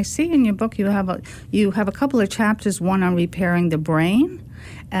fascinating. I see in your book you have a couple of chapters, one on repairing the brain,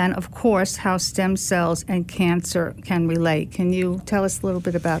 and of course how stem cells and cancer can relate. Can you tell us a little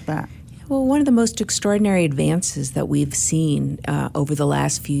bit about that? Well, one of the most extraordinary advances that we've seen over the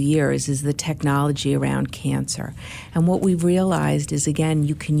last few years is the technology around cancer. And what we've realized is, again,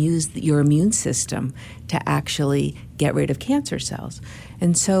 you can use your immune system to actually get rid of cancer cells.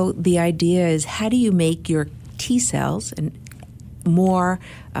 And so the idea is, how do you make your T cells more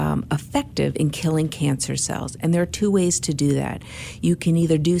effective in killing cancer cells? And there are two ways to do that. You can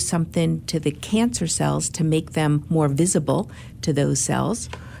either do something to the cancer cells to make them more visible to those cells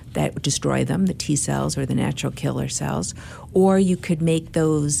that destroy them, the T cells or the natural killer cells, or you could make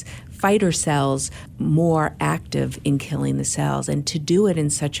those fighter cells more active in killing the cells, and to do it in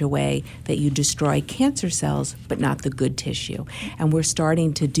such a way that you destroy cancer cells but not the good tissue. And we're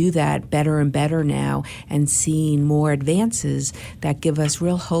starting to do that better and better now and seeing more advances that give us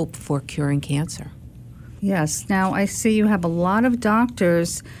real hope for curing cancer. Yes. Now, I see you have a lot of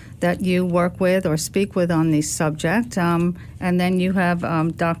doctors that you work with or speak with on this subject. And then you have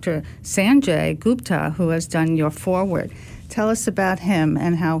Dr. Sanjay Gupta, who has done your foreword. Tell us about him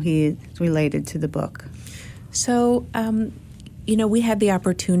and how he is related to the book. So, we had the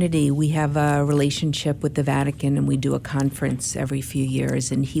opportunity. We have a relationship with the Vatican, and we do a conference every few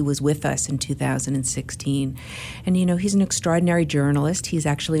years, and he was with us in 2016. And, he's an extraordinary journalist. He's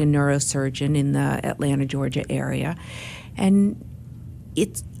actually a neurosurgeon in the Atlanta, Georgia area. And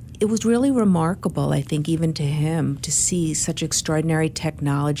it was really remarkable, I think, even to him, to see such extraordinary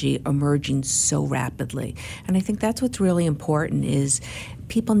technology emerging so rapidly. And I think that's what's really important, is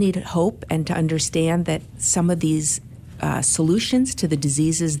people need hope and to understand that some of these solutions to the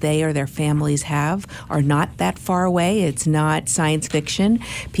diseases they or their families have are not that far away. It's not science fiction.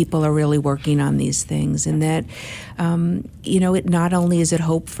 People are really working on these things, and that it not only is it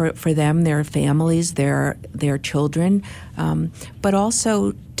hope for them, their families, their children, but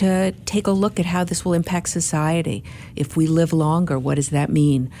also to take a look at how this will impact society. If we live longer, what does that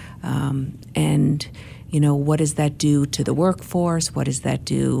mean? And what does that do to the workforce? What does that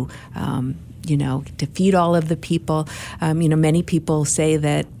do to feed all of the people? Many people say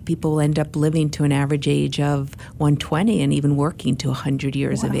that people will end up living to an average age of 120 and even working to 100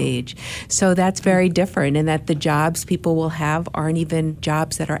 years of age. So that's very different, and that the jobs people will have aren't even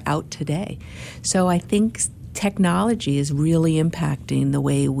jobs that are out today. So I think technology is really impacting the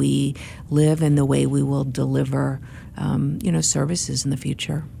way we live and the way we will deliver, services in the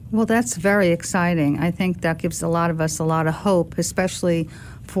future. Well, that's very exciting. I think that gives a lot of us a lot of hope, especially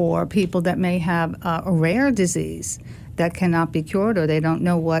for people that may have a rare disease that cannot be cured, or they don't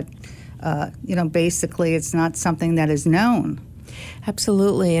know what, basically it's not something that is known.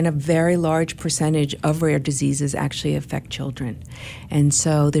 Absolutely, and a very large percentage of rare diseases actually affect children. And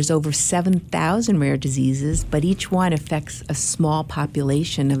so there's over 7,000 rare diseases, but each one affects a small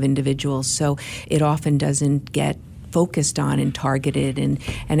population of individuals, so it often doesn't get focused on and targeted. And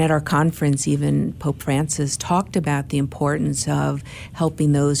at our conference, even Pope Francis talked about the importance of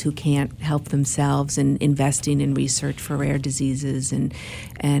helping those who can't help themselves and investing in research for rare diseases. And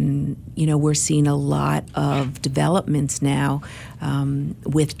we're seeing a lot of developments now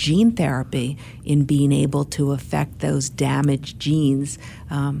with gene therapy in being able to affect those damaged genes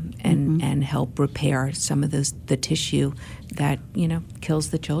and help repair some of the tissue that kills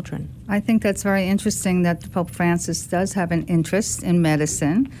the children. I think that's very interesting that Pope Francis does have an interest in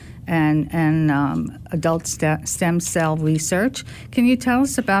medicine and adult stem cell research. Can you tell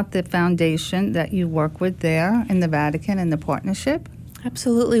us about the foundation that you work with there in the Vatican and the partnership?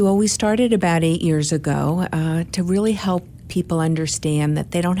 Absolutely. Well, we started about 8 years ago to really help people understand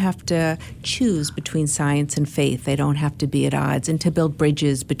that they don't have to choose between science and faith. They don't have to be at odds, and to build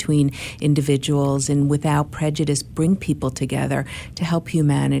bridges between individuals and without prejudice bring people together to help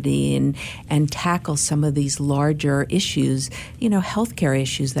humanity and tackle some of these larger issues, healthcare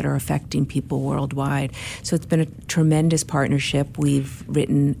issues that are affecting people worldwide. So it's been a tremendous partnership. We've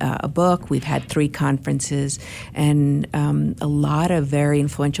written a book. We've had 3 conferences, and a lot of very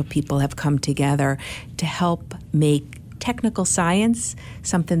influential people have come together to help make technical science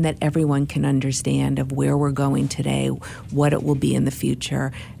something that everyone can understand, of where we're going today, what it will be in the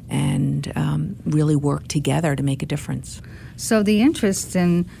future, and really work together to make a difference. So the interest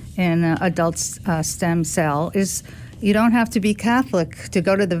in adult stem cell is, you don't have to be Catholic to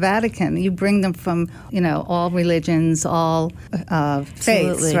go to the Vatican. You bring them from, all religions, all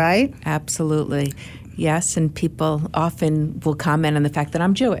faiths, right? Absolutely. yes, and people often will comment on the fact that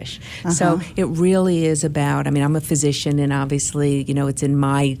I'm Jewish. So it really is about, I'm a physician, and obviously, it's in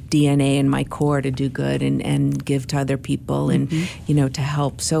my DNA and my core to do good and give to other people and, to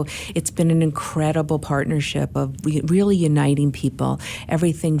help. So it's been an incredible partnership of really uniting people,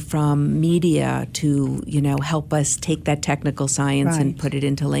 everything from media to, help us take that technical science and put it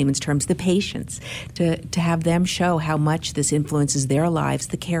into layman's terms, the patients, to have them show how much this influences their lives,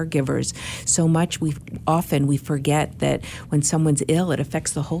 the caregivers. So much we forget that when someone's ill, it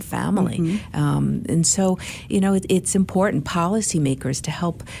affects the whole family. And so, it's important, policymakers, to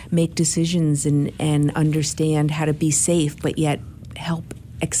help make decisions and understand how to be safe, but yet help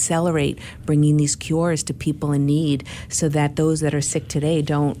accelerate bringing these cures to people in need so that those that are sick today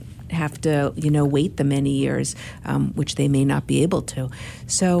don't have to, wait the many years, which they may not be able to.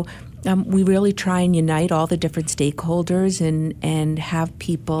 So we really try and unite all the different stakeholders and have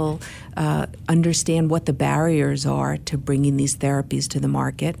people understand what the barriers are to bringing these therapies to the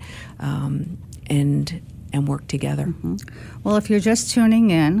market and work together. Well, if you're just tuning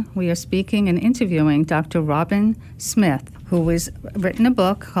in, we are speaking and interviewing Dr. Robin Smith, who has written a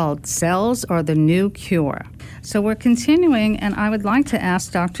book called Cells Are the New Cure. So we're continuing, and I would like to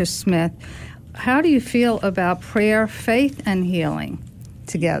ask Dr. Smith, how do you feel about prayer, faith, and healing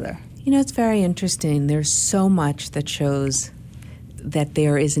together? It's very interesting. There's so much that shows that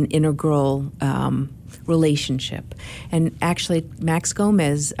there is an integral relationship. And actually, Max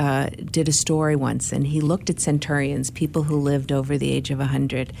Gomez did a story once, and he looked at centurions, people who lived over the age of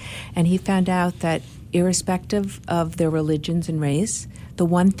 100, and he found out that irrespective of their religions and race, the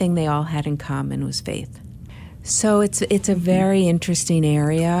one thing they all had in common was faith. So it's a very interesting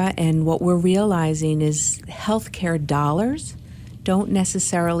area, and what we're realizing is healthcare dollars don't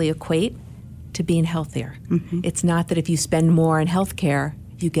necessarily equate to being healthier. It's not that if you spend more on healthcare,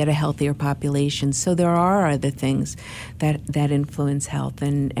 you get a healthier population. So there are other things that influence health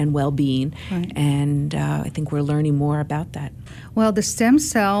and well-being, and I think we're learning more about that. Well, the Stem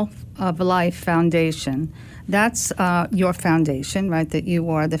Cell of Life Foundation, that's your foundation, right, that you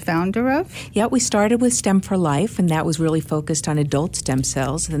are the founder of? Yeah, we started with Stem for Life, and that was really focused on adult stem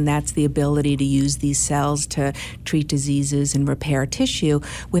cells, and that's the ability to use these cells to treat diseases and repair tissue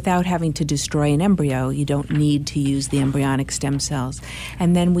without having to destroy an embryo. You don't need to use the embryonic stem cells.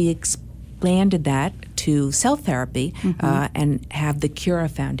 And then we expanded that to cell therapy and have the Cura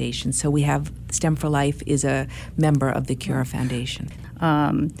Foundation. So we have Stem for Life is a member of the Cura Foundation.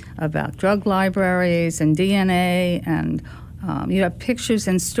 About drug libraries and DNA, and you have pictures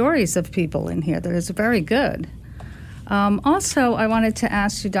and stories of people in here that is very good. Also, I wanted to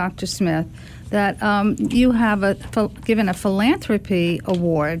ask you, Dr. Smith, that you have given a philanthropy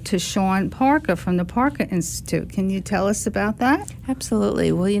award to Sean Parker from the Parker Institute. Can you tell us about that?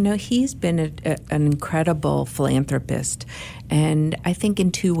 Absolutely. Well, he's been an incredible philanthropist, and I think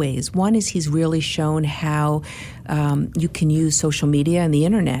in two ways. One is he's really shown how you can use social media and the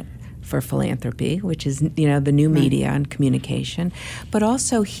internet for philanthropy, which is, the new media and communication. But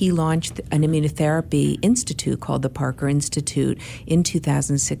also he launched an immunotherapy institute called the Parker Institute in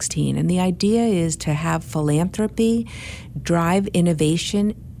 2016. And the idea is to have philanthropy drive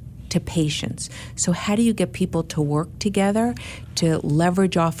innovation to patients. So how do you get people to work together to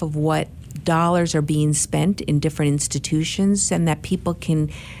leverage off of what dollars are being spent in different institutions, and that people can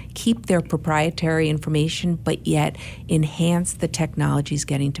keep their proprietary information but yet enhance the technologies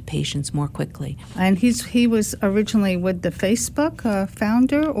getting to patients more quickly. And he was originally with the Facebook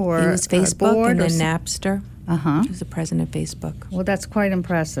founder, or he was Facebook board, and then Napster. He was the president of Facebook. Well, that's quite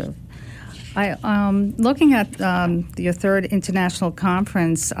impressive. Looking at your third international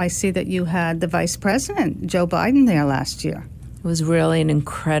conference, I see that you had the Vice President, Joe Biden, there last year. It was really an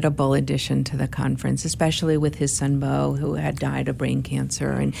incredible addition to the conference, especially with his son Beau, who had died of brain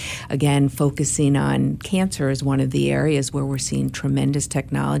cancer. And again, focusing on cancer is one of the areas where we're seeing tremendous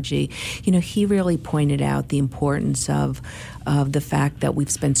technology. He really pointed out the importance of the fact that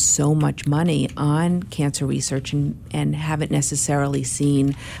we've spent so much money on cancer research and haven't necessarily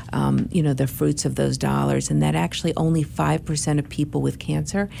seen, the fruits of those dollars, and that actually only 5% of people with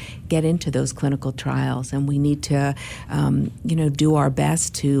cancer get into those clinical trials. And we need to, do our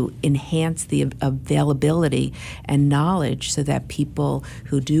best to enhance the availability and knowledge so that people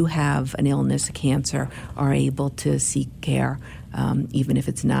who do have an illness, a cancer, are able to seek care. Even if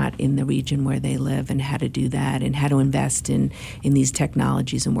it's not in the region where they live, and how to do that and how to invest in these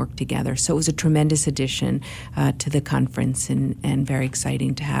technologies and work together. So it was a tremendous addition to the conference and very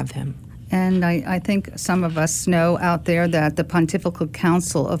exciting to have him. And I think some of us know out there that the Pontifical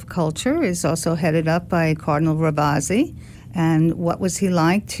Council of Culture is also headed up by Cardinal Ravazzi. And what was he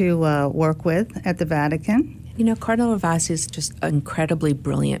like to work with at the Vatican? You know, Cardinal Ravasi is just an incredibly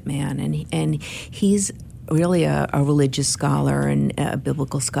brilliant man, and he's really a religious scholar and a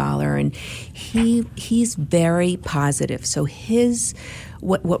biblical scholar, and he's very positive. So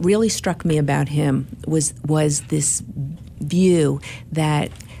what really struck me about him was this view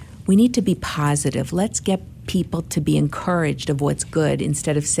that we need to be positive. Let's get people to be encouraged of what's good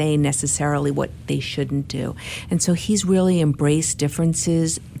instead of saying necessarily what they shouldn't do. And so he's really embraced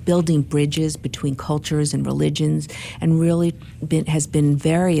differences, building bridges between cultures and religions, and really has been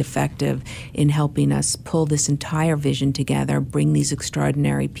very effective in helping us pull this entire vision together, bring these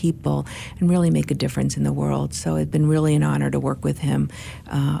extraordinary people, and really make a difference in the world. So it's been really an honor to work with him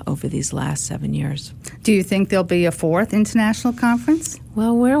over these last 7 years. Do you think there'll be a fourth international conference?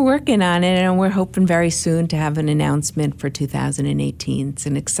 Well, we're working on it, and we're hoping very soon to have an announcement for 2018. It's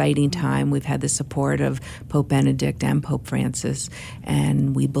an exciting time. We've had the support of Pope Benedict and Pope Francis,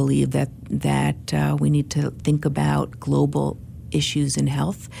 and we believe that we need to think about global issues in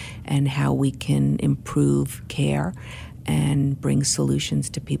health and how we can improve care and bring solutions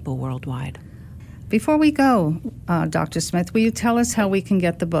to people worldwide. Before we go, Dr. Smith, will you tell us how we can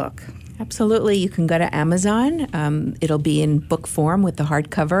get the book? Absolutely. You can go to Amazon. It'll be in book form with the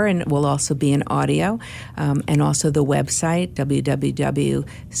hardcover, and it will also be in audio, and also the website,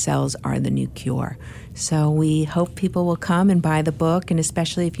 www.Cells Are the New Cure. So we hope people will come and buy the book, and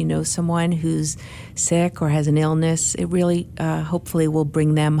especially if you know someone who's sick or has an illness, it really hopefully will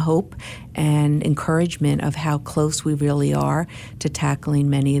bring them hope and encouragement of how close we really are to tackling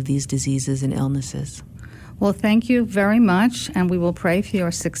many of these diseases and illnesses. Well, thank you very much, and we will pray for your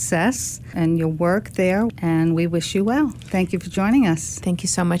success and your work there, and we wish you well. Thank you for joining us. Thank you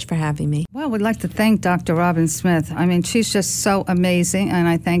so much for having me. Well, we'd like to thank Dr. Robin Smith. I mean, she's just so amazing, and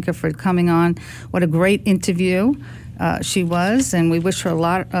I thank her for coming on. What a great interview she was, and we wish her a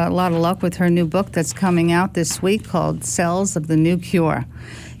lot of luck with her new book that's coming out this week called Cells of the New Cure.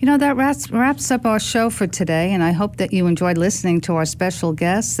 You know, that wraps up our show for today, and I hope that you enjoyed listening to our special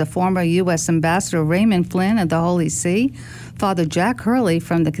guests, the former U.S. Ambassador Raymond Flynn of the Holy See, Father Jack Hurley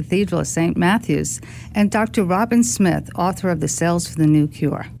from the Cathedral of St. Matthew's, and Dr. Robin Smith, author of The Cells for the New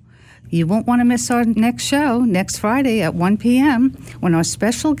Cure. You won't want to miss our next show next Friday at 1 p.m. when our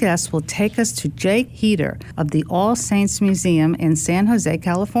special guest will take us to Jake Heater of the All Saints Museum in San Jose,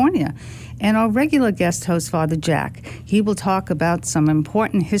 California. And our regular guest host, Father Jack. He will talk about some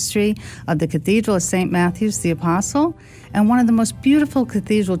important history of the Cathedral of St. Matthew's the Apostle and one of the most beautiful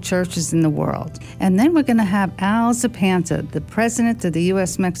cathedral churches in the world. And then we're going to have Al Zapanta, the president of the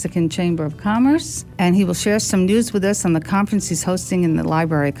U.S.-Mexican Chamber of Commerce, and he will share some news with us on the conference he's hosting in the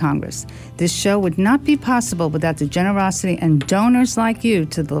Library of Congress. This show would not be possible without the generosity and donors like you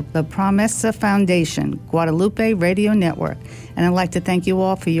to the Promesa Foundation, Guadalupe Radio Network. And I'd like to thank you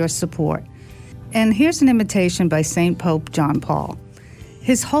all for your support. And here's an invitation by St. Pope John Paul.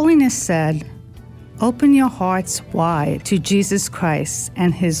 His Holiness said, "Open your hearts wide to Jesus Christ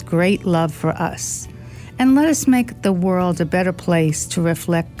and his great love for us, and let us make the world a better place to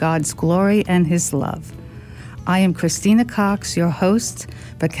reflect God's glory and his love." I am Christina Cox, your host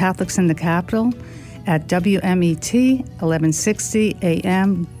for Catholics in the Capital at WMET 1160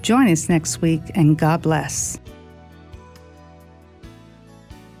 AM. Join us next week, and God bless.